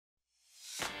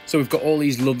So we've got all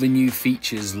these lovely new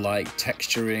features like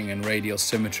texturing and radial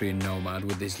symmetry in Nomad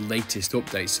with this latest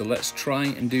update. So let's try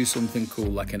and do something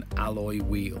cool like an alloy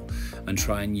wheel and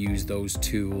try and use those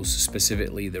tools,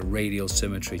 specifically the radial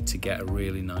symmetry, to get a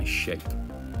really nice shape.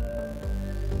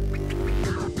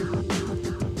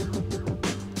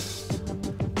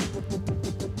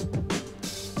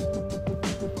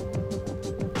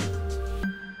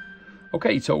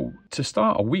 Okay, so to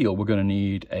start a wheel, we're going to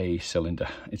need a cylinder.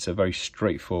 It's a very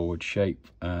straightforward shape,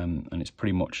 and it's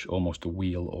pretty much almost a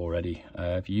wheel already.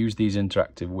 If you use these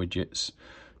interactive widgets,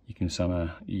 you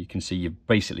can see you've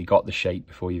basically got the shape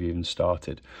before you've even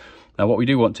started. Now, what we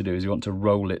do want to do is we want to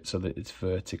roll it so that it's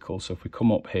vertical. So if we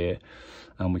come up here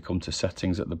and we come to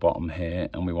settings at the bottom here,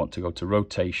 and we want to go to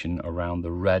rotation around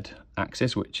the red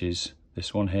axis, which is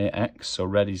this one here, X. So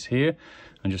red is here,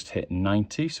 and just hit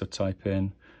 90. So type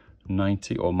in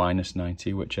 90 or minus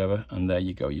 90, whichever, and there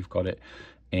you go, you've got it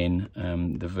in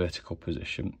the vertical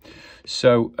position.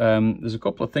 So there's a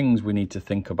couple of things we need to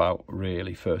think about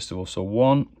really, first of all. So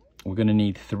one, we're going to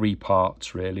need three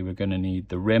parts really. We're going to need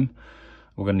the rim,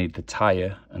 we're going to need the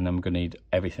tire, and then we're going to need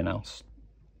everything else.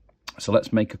 So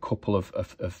let's make a couple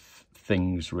of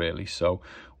things really. So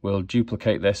we'll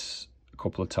duplicate this a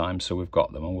couple of times so we've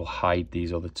got them, and we'll hide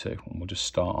these other two, and we'll just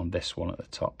start on this one at the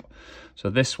top. So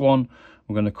this one,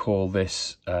 we're going to call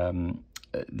this,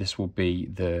 this will be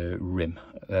the rim,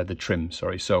 the trim,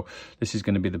 sorry. So this is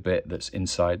going to be the bit that's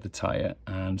inside the tyre,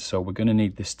 and so we're going to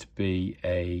need this to be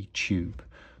a tube.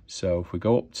 So if we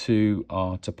go up to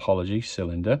our topology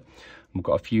cylinder, we've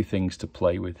got a few things to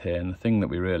play with here, and the thing that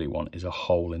we really want is a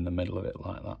hole in the middle of it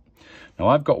like that. Now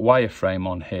I've got wireframe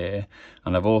on here,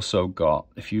 and I've also got,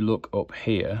 if you look up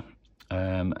here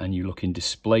and you look in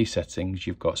display settings,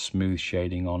 you've got smooth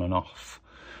shading on and off.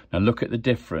 Now look at the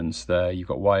difference there. You've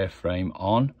got wireframe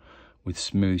on with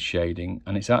smooth shading,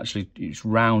 and it's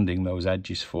rounding those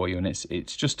edges for you, and it's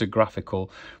just a graphical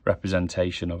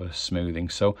representation of a smoothing.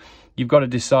 So you've got to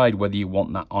decide whether you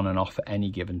want that on and off at any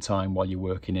given time while you're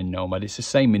working in Nomad. It's the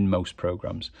same in most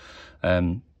programs.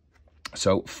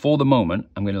 So for the moment,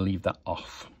 I'm going to leave that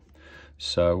off.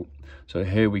 So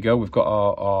here we go. We've got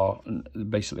our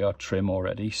basically our trim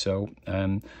already. So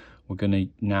we're going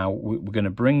to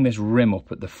bring this rim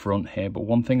up at the front here, but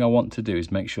one thing I want to do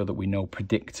is make sure that we know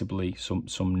predictably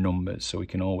some numbers, so we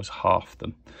can always half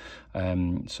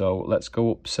them. So let's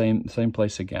go up same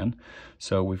place again.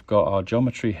 So we've got our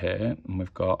geometry here, and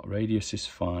we've got radius is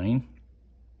fine.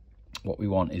 What we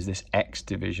want is this X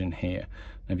division here.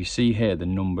 Now if you see here the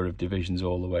number of divisions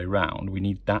all the way around, we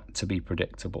need that to be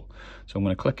predictable. So I'm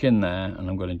going to click in there, and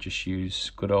I'm going to just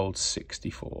use good old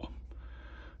 64.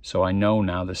 So I know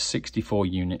now there's 64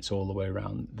 units all the way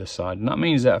around the side. And that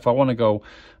means that if I want to go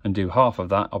and do half of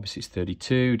that, obviously it's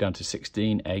 32, down to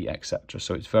 16, 8, etc.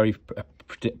 So it's very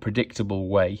predictable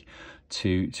way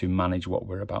to manage what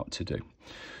we're about to do.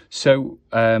 So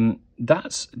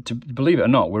that's, to believe it or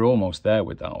not, we're almost there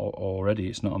with that already.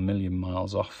 It's not a million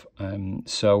miles off.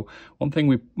 So one thing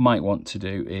we might want to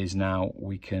do is now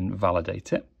we can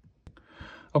validate it.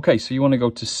 Okay, so you want to go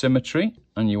to symmetry,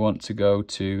 and you want to go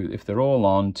to, if they're all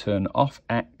on, turn off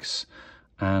X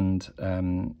and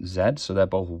Z, so they're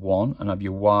both 1, and have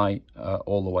your Y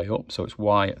all the way up, so it's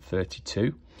Y at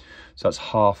 32. So that's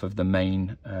half of the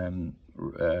main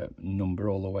number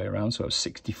all the way around, so it's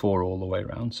 64 all the way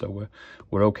around, so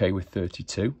we're okay with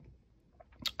 32.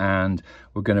 And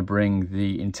we're going to bring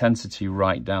the intensity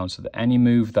right down so that any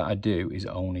move that I do is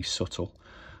only subtle.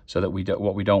 So that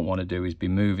what we don't want to do is be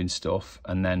moving stuff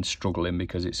and then struggling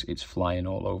because it's flying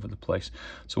all over the place.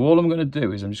 So all I'm going to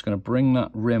do is I'm just going to bring that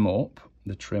rim up,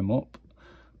 the trim up,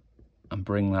 and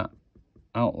bring that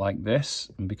out like this.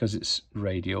 And because it's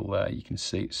radial there, you can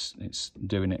see it's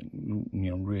doing it,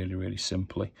 really, really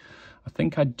simply. I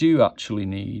think I do actually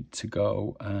need to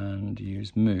go and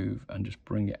use move and just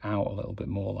bring it out a little bit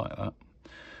more like that.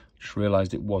 Just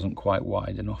realized it wasn't quite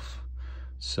wide enough.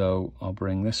 So I'll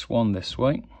bring this one this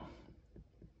way.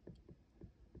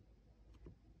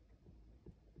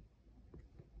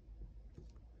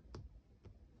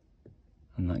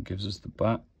 And that gives us the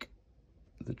back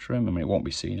of the trim. I mean, it won't be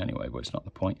seen anyway, but it's not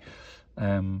the point.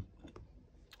 And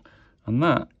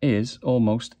that is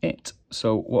almost it.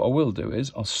 So what I will do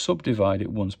is I'll subdivide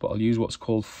it once, but I'll use what's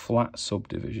called flat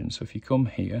subdivision. So if you come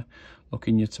here, look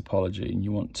in your topology, and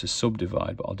you want to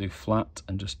subdivide, but I'll do flat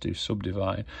and just do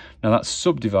subdivide. Now that's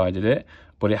subdivided it,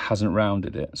 but it hasn't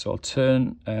rounded it. So I'll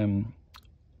turn,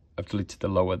 I've deleted the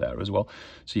lower there as well,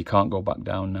 so you can't go back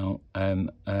down now.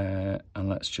 And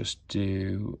let's just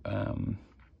do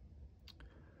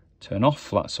turn off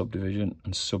flat subdivision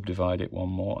and subdivide it one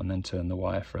more, and then turn the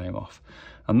wireframe off.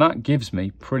 And that gives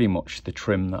me pretty much the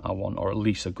trim that I want, or at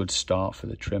least a good start for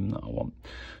the trim that I want.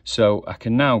 So I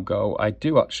can now go, I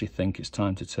do actually think it's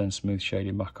time to turn smooth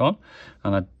shading back on,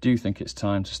 and I do think it's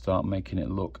time to start making it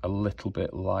look a little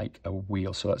bit like a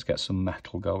wheel. So let's get some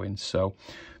metal going. So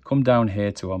come down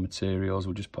here to our materials,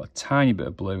 we'll just put a tiny bit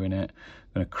of blue in it.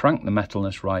 I'm going to crank the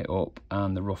metalness right up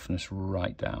and the roughness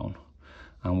right down,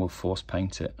 and we'll force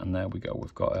paint it, and there we go.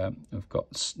 We've got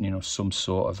you know, some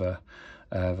sort of a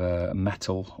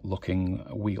metal looking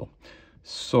wheel.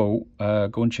 So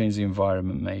go and change the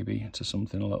environment maybe to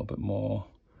something a little bit more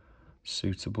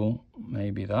suitable,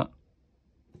 maybe that.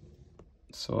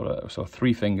 So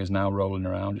 3 fingers now rolling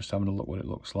around, just having a look what it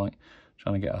looks like,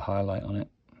 trying to get a highlight on it.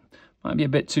 Might be a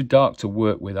bit too dark to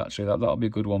work with actually. That'll be a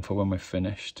good one for when we're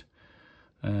finished.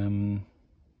 Let's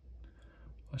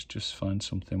just find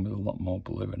something with a lot more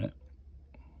blue in it.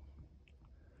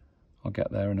 I'll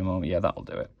get there in a moment. Yeah, that'll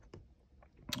do it.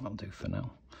 That'll do for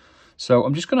now. So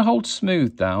I'm just going to hold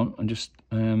smooth down and just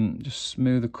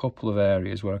smooth a couple of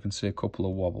areas where I can see a couple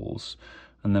of wobbles,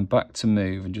 and then back to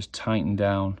move and just tighten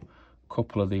down a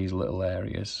couple of these little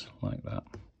areas like that.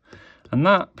 And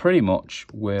that pretty much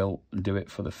will do it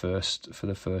for the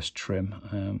first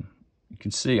trim. You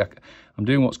can see I'm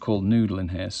doing what's called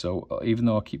noodling here, so even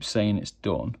though I keep saying it's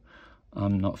done,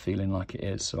 I'm not feeling like it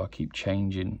is, so I keep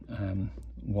changing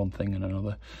one thing and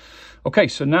another. Okay,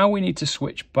 so now we need to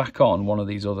switch back on one of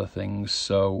these other things.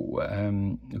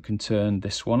 So we can turn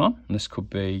this one on, and this could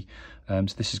be, so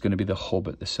this is going to be the hub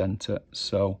at the center.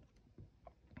 So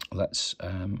let's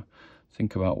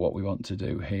think about what we want to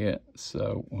do here.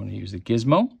 So we want to use the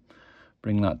gizmo,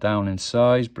 bring that down in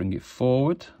size, bring it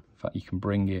forward. In fact, you can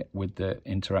bring it with the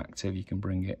interactive, you can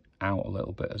bring it out a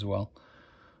little bit as well.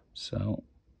 So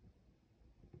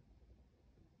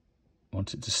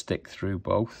want it to stick through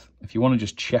both. If you want to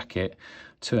just check it,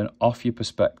 turn off your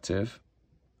perspective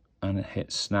and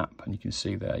hit snap, and you can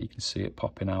see there, you can see it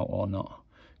popping out or not,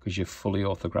 because you're fully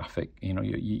orthographic, you know,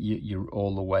 you're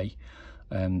all the way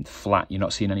flat. You're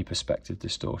not seeing any perspective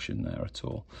distortion there at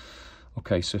all.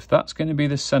 Okay, so if that's going to be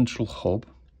the central hub,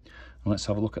 and let's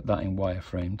have a look at that in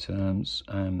wireframe terms.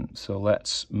 So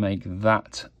let's make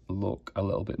that look a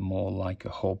little bit more like a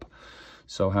hub.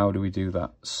 So how do we do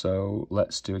that? So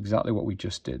let's do exactly what we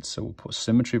just did. So we'll put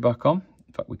symmetry back on.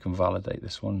 In fact, we can validate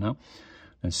this one now.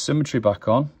 And symmetry back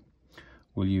on.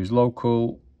 We'll use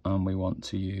local, and we want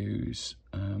to use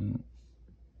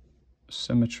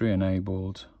symmetry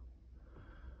enabled.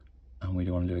 And we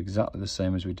want to do exactly the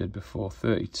same as we did before,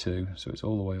 32. So it's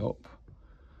all the way up.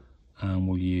 And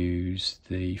we'll use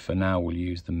for now we'll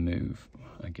use the move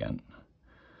again.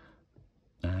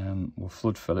 We'll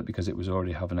flood fill it because it was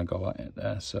already having a go at it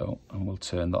there. So, and we'll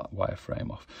turn that wireframe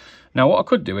off. Now what I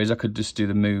could do is I could just do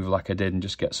the move like I did and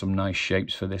just get some nice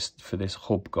shapes for this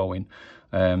hub going.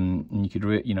 And you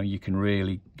could you can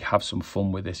really have some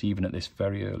fun with this even at this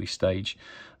very early stage.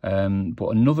 But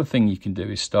another thing you can do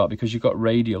is start, because you've got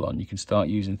radial on, you can start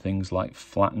using things like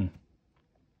flatten.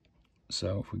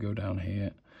 So if we go down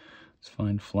here, let's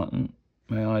find flatten.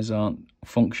 My eyes aren't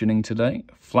functioning today.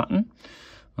 Flatten.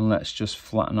 And let's just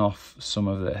flatten off some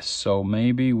of this. So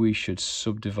maybe we should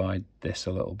subdivide this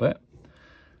a little bit.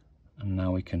 And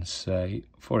now we can say,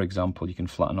 for example, you can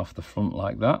flatten off the front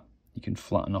like that. You can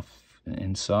flatten off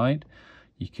inside.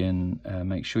 You can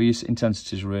make sure your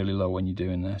intensity is really low when you're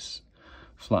doing this.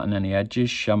 Flatten any edges,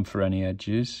 chamfer any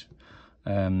edges.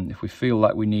 If we feel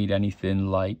like we need anything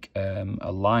like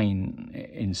a line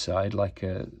inside, like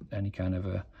any kind of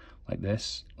like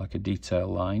this, like a detail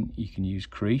line, you can use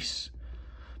crease.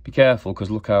 Be careful,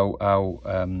 because look how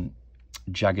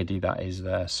jaggedy that is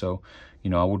there. So,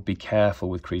 you know, I would be careful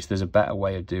with crease. There's a better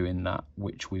way of doing that,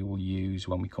 which we will use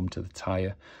when we come to the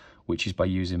tyre, which is by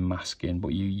using masking.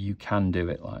 But you can do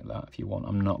it like that if you want.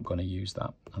 I'm not going to use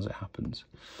that as it happens.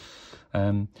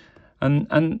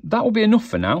 And that will be enough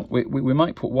for now. We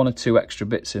might put 1 or 2 extra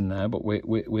bits in there, but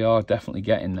we are definitely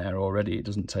getting there already. It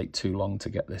doesn't take too long to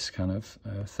get this kind of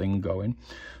thing going.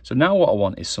 So now what I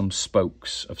want is some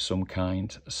spokes of some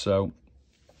kind. So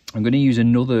I'm going to use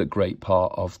another great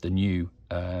part of the new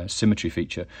symmetry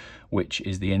feature, which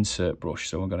is the insert brush.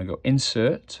 So we're going to go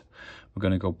insert, we're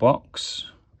going to go box.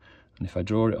 And if I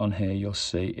draw it on here, you'll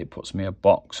see it puts me a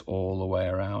box all the way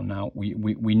around. Now, we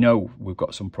know we've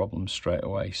got some problems straight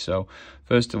away. So,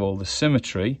 first of all, the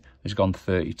symmetry has gone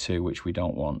 32, which we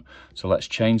don't want. So, let's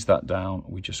change that down.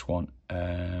 We just want,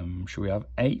 should we have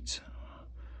 8?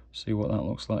 See what that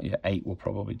looks like? Yeah, 8 will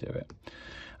probably do it.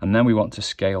 And then we want to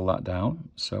scale that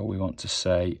down. So, we want to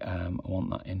say, I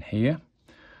want that in here.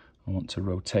 I want to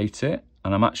rotate it.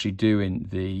 And I'm actually doing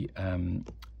the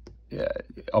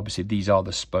obviously these are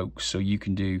the spokes, so you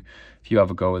can do, if you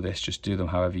have a go at this, just do them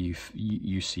however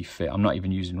you see fit. I'm not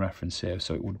even using reference here,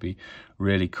 so it would be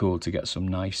really cool to get some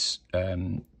nice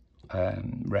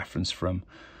reference from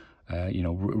you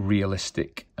know,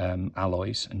 realistic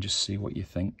alloys, and just see what you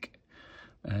think.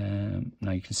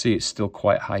 Now you can see it's still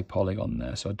quite high polygon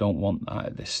there, so I don't want that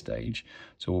at this stage,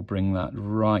 so we'll bring that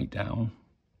right down,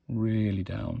 really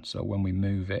down, so when we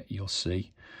move it you'll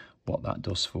see what that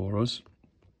does for us.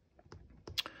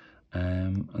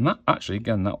 And that actually,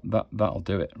 again, that'll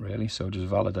do it really. So just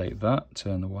validate that,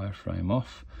 turn the wireframe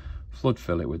off, flood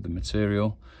fill it with the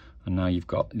material, and now you've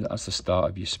got, that's the start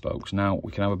of your spokes. Now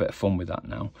we can have a bit of fun with that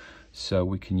now. So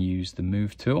we can use the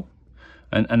move tool,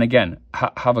 and again,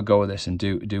 have a go at this and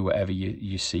do whatever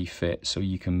you see fit. So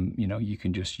you can, you know, you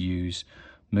can just use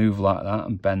move like that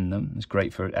and bend them. It's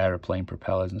great for aeroplane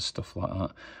propellers and stuff like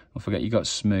that. Don't forget you got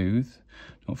smooth.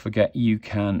 Don't forget you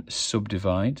can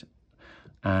subdivide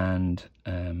and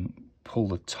pull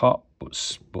the top but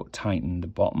tighten the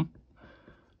bottom,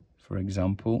 for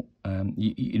example.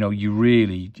 You know,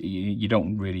 you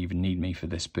don't really even need me for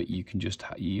this, but you can just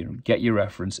get your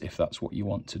reference if that's what you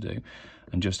want to do,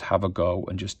 and just have a go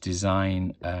and just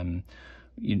design.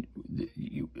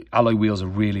 Alloy wheels are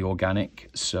really organic,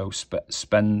 so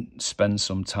spend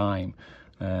some time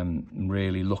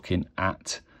really looking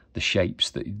at the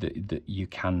shapes that you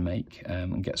can make,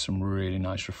 and get some really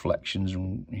nice reflections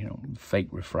and, you know, fake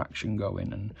refraction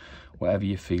going, and whatever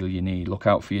you feel you need. Look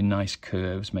out for your nice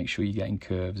curves. Make sure you're getting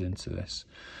curves into this,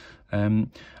 and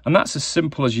that's as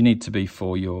simple as you need to be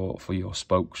for your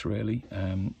spokes really.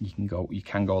 You can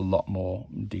go a lot more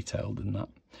detailed than that.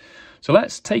 So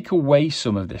let's take away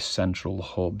some of this central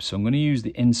hub. So I'm going to use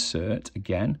the insert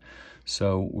again.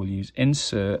 So we'll use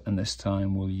insert, and this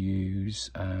time we'll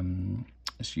use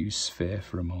let's use sphere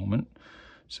for a moment.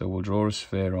 So we'll draw a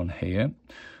sphere on here.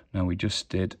 Now we just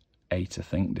did 8, I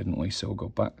think, didn't we? So we'll go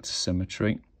back to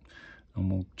symmetry,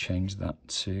 and we'll change that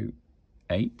to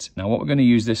 8. Now what we're going to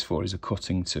use this for is a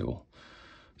cutting tool.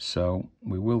 So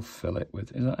we will fill it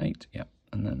with, is that 8? Yeah.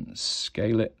 And then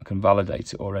scale it. I can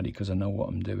validate it already because I know what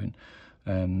I'm doing.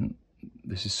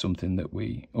 This is something that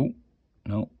oh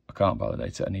no, I can't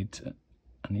validate it. I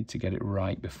need to get it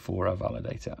right before I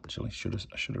validate it. Actually, I should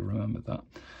have remembered that.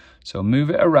 So move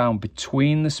it around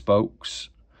between the spokes,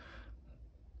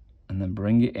 and then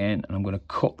bring it in, and I'm going to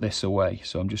cut this away.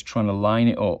 So I'm just trying to line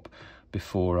it up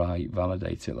before I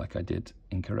validate it, like I did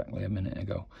incorrectly a minute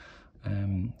ago.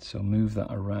 So move that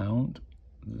around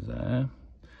there.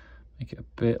 Make it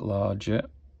a bit larger.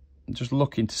 I'm just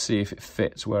looking to see if it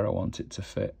fits where I want it to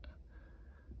fit,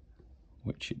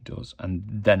 which it does, and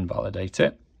then validate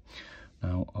it.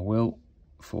 Now I will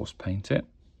force paint it,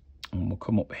 and we'll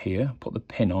come up here, put the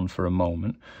pin on for a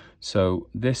moment. So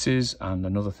this is, and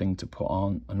another thing to put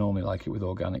on, I normally like it with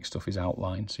organic stuff, is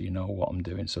outline, so you know what I'm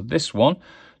doing. So this one,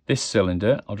 this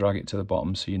cylinder, I'll drag it to the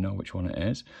bottom so you know which one it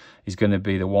is going to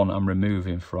be the one I'm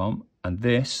removing from, and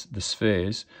this, the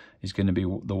spheres, is going to be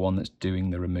the one that's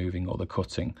doing the removing or the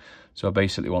cutting. So I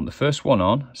basically want the first one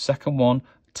on, second one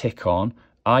tick on,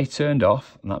 I turned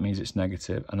off, and that means it's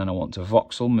negative, and then I want to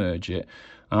voxel merge it.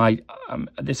 And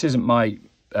this isn't my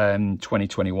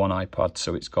 2021 iPad,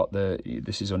 so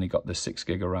this has only got the 6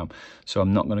 gig of RAM, so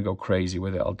I'm not going to go crazy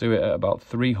with it. I'll do it at about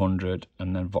 300,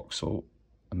 and then voxel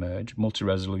merge.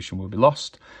 Multi-resolution will be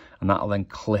lost, and that'll then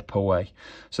clip away.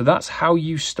 So that's how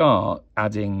you start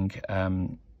adding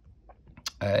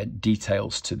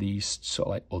details to these sort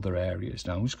of like other areas.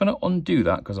 Now I'm just going to undo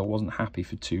that because I wasn't happy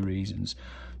for 2 reasons.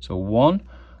 So 1,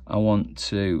 I want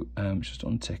to just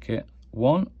untick it.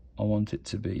 1, I want it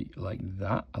to be like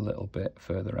that, a little bit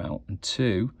further out, and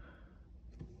 2,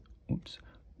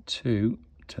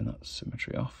 turn that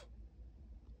symmetry off.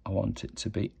 I want it to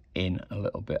be in a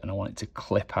little bit, and I want it to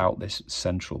clip out this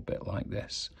central bit like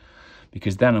this,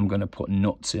 because then I'm going to put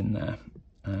nuts in there,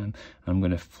 and I'm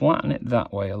going to flatten it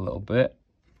that way a little bit.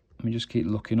 Let me just keep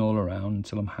looking all around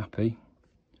until I'm happy,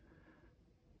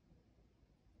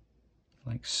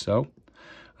 like so,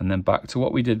 and then back to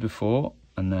what we did before,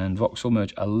 and then voxel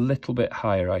merge a little bit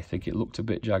higher. I think it looked a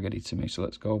bit jaggedy to me, so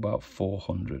let's go about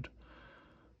 400.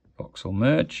 Voxel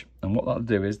merge, and what that'll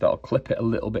do is that'll clip it a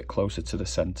little bit closer to the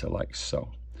center, like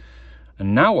so.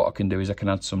 And now what I can do is I can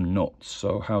add some nuts.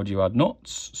 So how do you add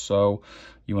nuts? So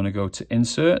you want to go to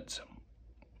insert,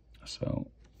 so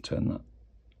turn that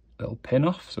little pin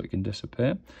off so it can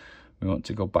disappear. We want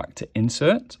to go back to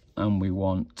insert, and we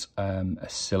want a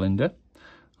cylinder,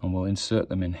 and we'll insert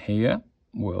them in here.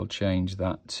 We'll change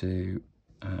that to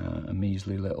a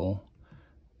measly little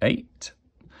 8.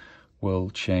 We'll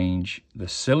change the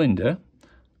cylinder,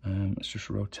 let's just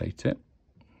rotate it.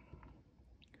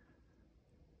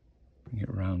 Bring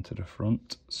it round to the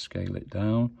front, scale it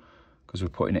down, because we're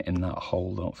putting it in that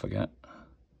hole, don't forget,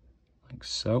 like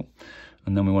so.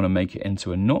 And then we want to make it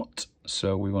into a nut,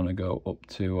 so we want to go up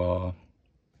to our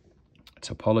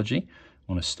topology,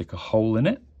 we want to stick a hole in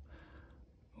it,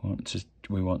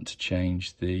 we want to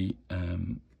change the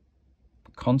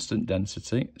constant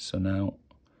density. So now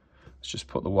let's just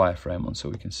put the wireframe on so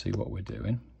we can see what we're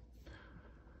doing.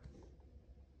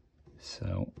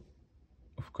 So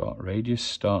we've got radius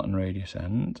start and radius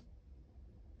end.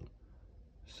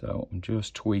 So I'm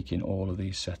just tweaking all of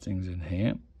these settings in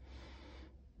here.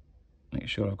 Make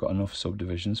sure I've got enough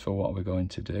subdivisions for what we're going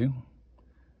to do,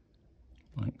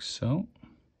 like so.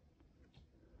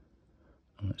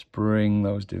 And let's bring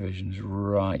those divisions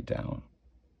right down.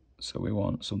 So we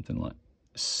want something like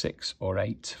 6 or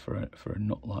 8 for a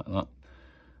nut like that.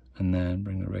 And then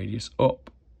bring the radius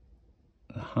up,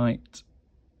 the height,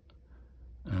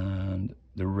 and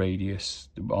the radius,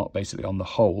 basically on the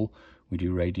whole, we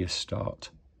do radius start.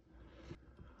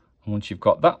 And once you've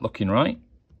got that looking right,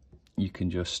 you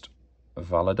can just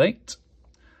validate.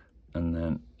 And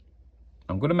then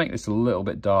I'm going to make this a little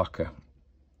bit darker.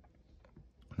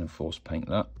 And then force paint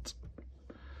that.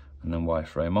 And then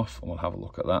wireframe off, and we'll have a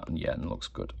look at that. And yeah, it looks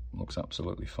good. It looks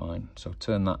absolutely fine. So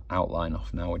turn that outline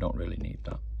off now. We don't really need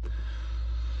that.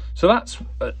 So that's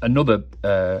another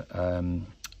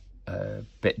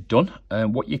bit done.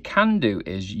 What you can do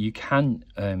is you can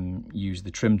use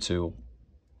the trim tool,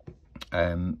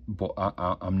 but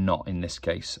I'm not in this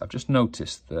case. I've just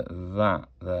noticed that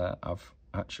there I've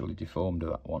actually deformed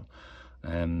that one.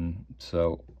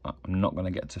 So I'm not going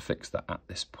to get to fix that at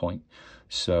this point.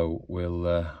 So we'll.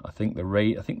 I think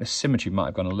the symmetry might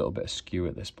have gone a little bit askew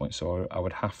at this point. So I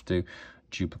would have to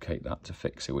duplicate that to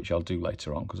fix it, which I'll do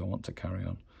later on because I want to carry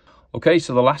on. Okay,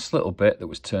 so the last little bit that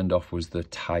was turned off was the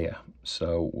tyre.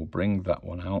 So we'll bring that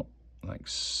one out like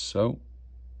so,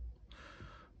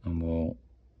 and we'll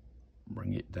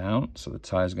bring it down. So the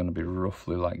tyre is going to be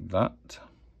roughly like that.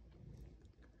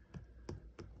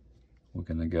 We're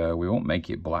going to go, we won't make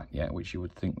it black yet, which you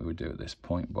would think we would do at this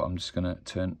point, but I'm just going to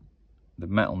turn the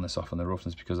metalness off and the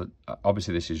roughness because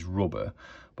obviously this is rubber,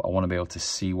 but I want to be able to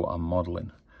see what I'm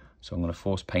modelling. So I'm going to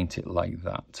force paint it like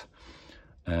that.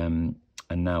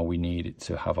 And now we need it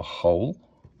to have a hole.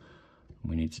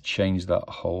 We need to change that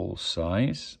hole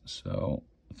size. So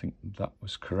I think that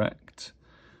was correct.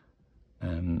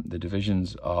 The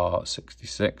divisions are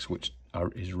 66, which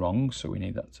is wrong. So we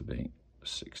need that to be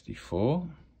 64.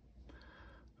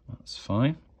 That's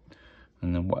fine.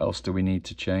 And then what else do we need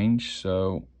to change?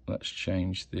 So let's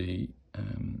change the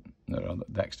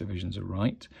X divisions are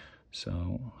right.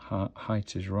 So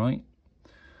height is right.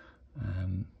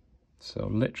 So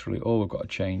literally all we've got to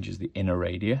change is the inner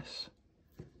radius.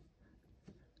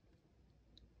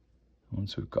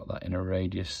 Once we've got that inner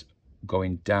radius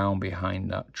going down behind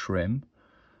that trim,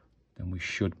 then we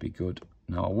should be good.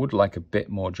 Now I would like a bit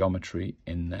more geometry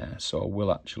in there, so I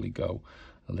will actually go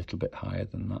a little bit higher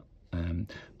than that.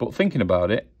 But thinking about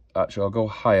it, actually I'll go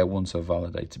higher once I've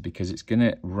validated because it's going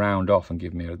to round off and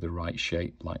give me the right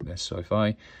shape like this. So if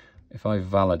I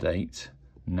validate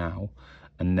now,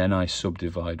 and then I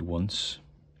subdivide once,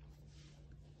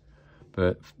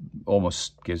 but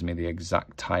almost gives me the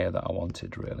exact tyre that I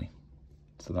wanted, really.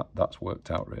 So that's worked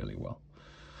out really well.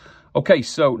 Okay,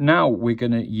 so now we're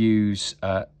going to use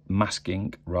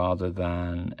masking rather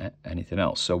than anything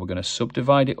else. So we're going to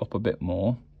subdivide it up a bit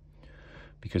more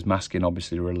because masking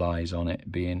obviously relies on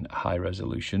it being high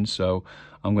resolution. So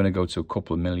I'm going to go to a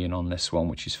couple of million on this one,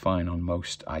 which is fine on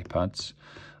most iPads.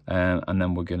 And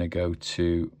then we're going to go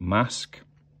to mask,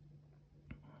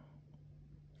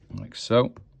 like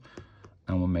so,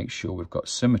 and we'll make sure we've got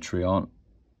symmetry on.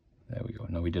 There we go.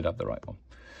 No, we did have the right one,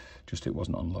 just it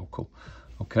wasn't on local.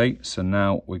 Okay, so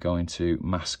now we're going to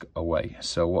mask away.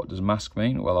 So what does mask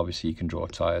mean? Well, obviously you can draw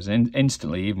tyres, and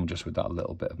instantly, even just with that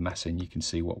little bit of messing, you can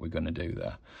see what we're going to do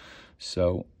there.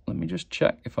 So let me just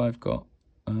check if I've got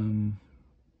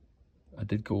I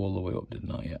did go all the way up,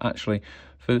 didn't I? Yeah. Actually,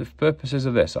 for the purposes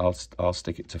of this, I'll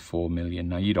stick it to 4 million.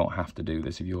 Now, you don't have to do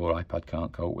this if your iPad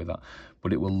can't cope with that,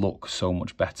 but it will look so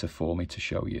much better for me to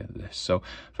show you this. So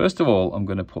first of all, I'm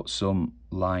going to put some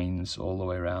lines all the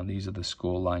way around. These are the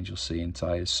score lines you'll see in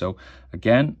tyres. So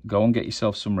again, go and get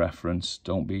yourself some reference.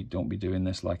 Don't be doing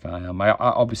this like I am.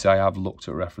 Obviously, I have looked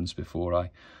at reference before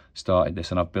I started this,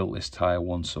 and I've built this tyre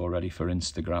once already for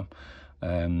Instagram.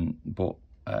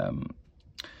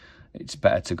 It's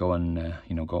better to go and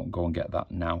go and get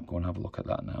that now. Go and have a look at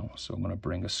that now. So I'm going to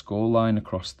bring a score line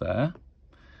across there,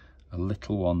 a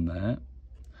little one there,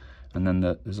 and then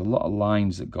there's a lot of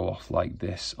lines that go off like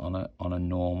this on a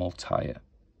normal tyre.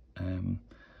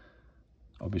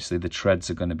 Obviously the treads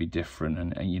are going to be different,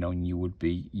 and you know, and you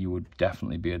would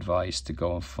definitely be advised to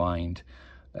go and find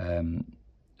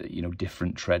you know,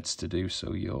 different treads to do,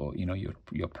 so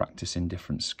you're practicing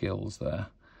different skills there.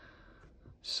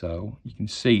 So you can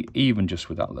see, even just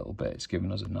with that little bit, it's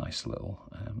given us a nice little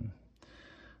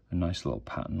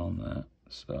pattern on there.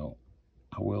 So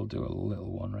I will do a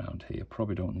little one around here.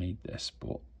 Probably don't need this,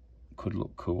 but could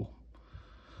look cool.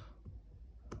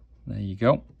 There you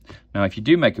go. Now, if you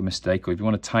do make a mistake, or if you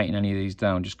want to tighten any of these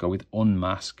down, just go with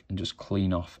unmask and just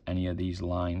clean off any of these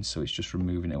lines. So it's just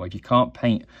removing it away. If you can't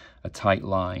paint a tight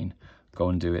line, go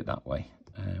and do it that way.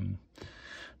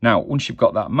 Now, once you've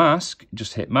got that mask,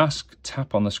 just hit mask,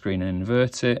 tap on the screen and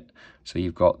invert it. So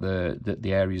you've got the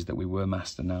areas that we were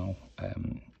master now.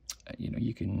 You know,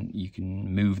 you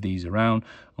can move these around,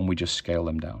 and we just scale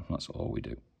them down. That's all we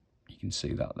do. You can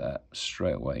see that there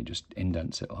straight away, just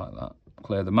indents it like that.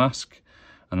 Clear the mask,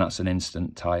 and that's an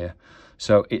instant tyre.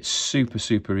 So it's super,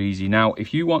 super easy. Now,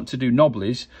 if you want to do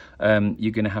knobblies,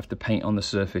 you're going to have to paint on the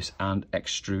surface and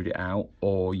extrude it out,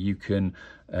 or you can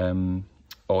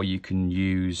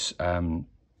use,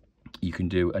 you can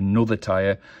do another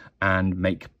tyre and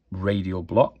make radial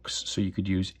blocks. So you could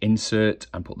use insert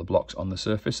and put the blocks on the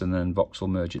surface, and then voxel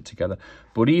merge it together.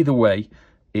 But either way,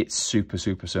 it's super,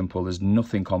 super simple. There's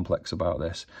nothing complex about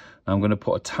this. I'm going to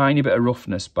put a tiny bit of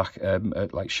roughness back,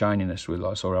 like shininess with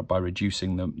us, or by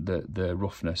reducing the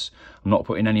roughness. I'm not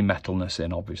putting any metalness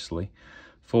in, obviously.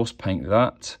 Force paint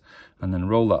that, and then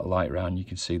roll that light around. You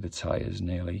can see the tyres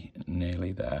nearly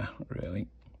there, really.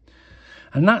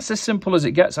 And that's as simple as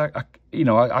it gets. You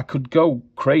know, I could go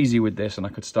crazy with this, and I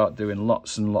could start doing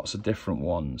lots and lots of different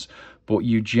ones, but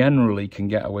you generally can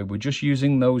get away with just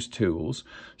using those tools.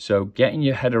 So getting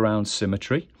your head around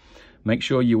symmetry, make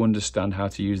sure you understand how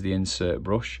to use the insert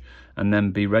brush, and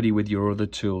then be ready with your other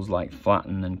tools like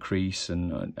flatten and crease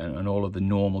and all of the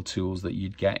normal tools that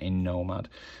you'd get in Nomad.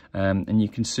 And you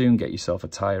can soon get yourself a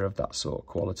tyre of that sort of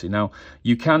quality. Now,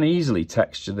 you can easily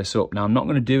texture this up. Now, I'm not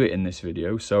going to do it in this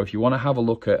video, so if you want to have a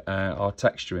look at our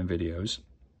texturing videos,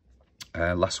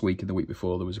 last week and the week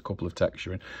before, there was a couple of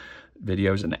texturing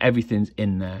videos, and everything's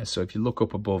in there. So if you look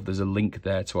up above, there's a link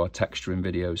there to our texturing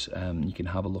videos. You can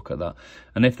have a look at that,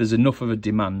 and if there's enough of a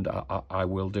demand, I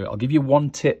will do it. I'll give you one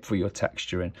tip for your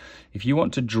texturing. If you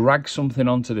want to drag something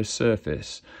onto this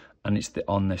surface and it's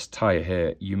on this tyre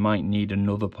here, you might need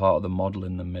another part of the model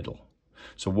in the middle.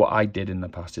 So what I did in the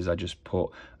past is I just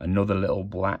put another little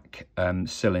black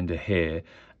cylinder here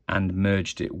and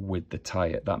merged it with the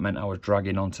tyre. That meant I was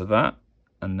dragging onto that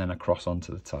and then across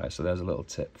onto the tyre. So there's a little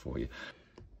tip for you.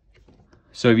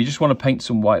 So if you just want to paint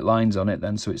some white lines on it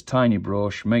then, so it's tiny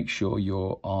brush, make sure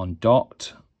you're on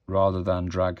dot rather than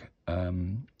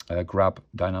grab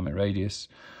dynamic radius,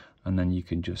 and then you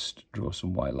can just draw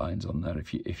some white lines on there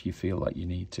if you feel like you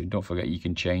need to. Don't forget, you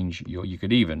can change you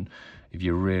could even, if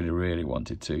you really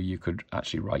wanted to, you could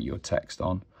actually write your text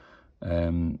on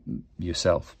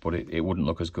yourself, but it wouldn't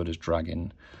look as good as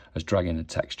dragging the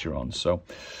texture on. So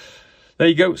there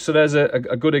you go. So there's a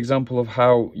good example of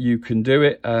how you can do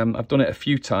it. I've done it a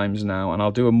few times now, and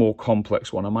I'll do a more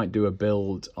complex one. I might do a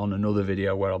build on another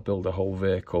video where I'll build a whole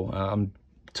vehicle. I'm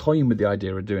toying with the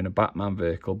idea of doing a Batman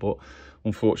vehicle, but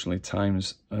unfortunately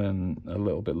time's a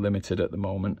little bit limited at the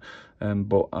moment.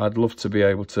 But I'd love to be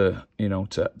able to, you know,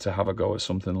 to have a go at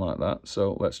something like that.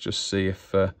 So let's just see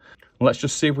if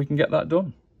we can get that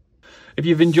done. If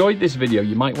you've enjoyed this video,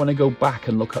 you might want to go back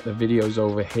and look at the videos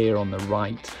over here on the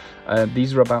right.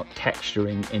 These are about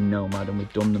texturing in Nomad, and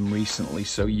we've done them recently,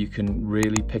 so you can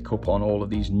really pick up on all of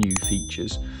these new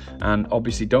features. And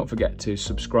obviously don't forget to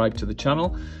subscribe to the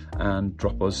channel and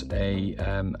drop us a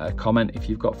comment if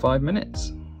you've got 5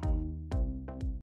 minutes.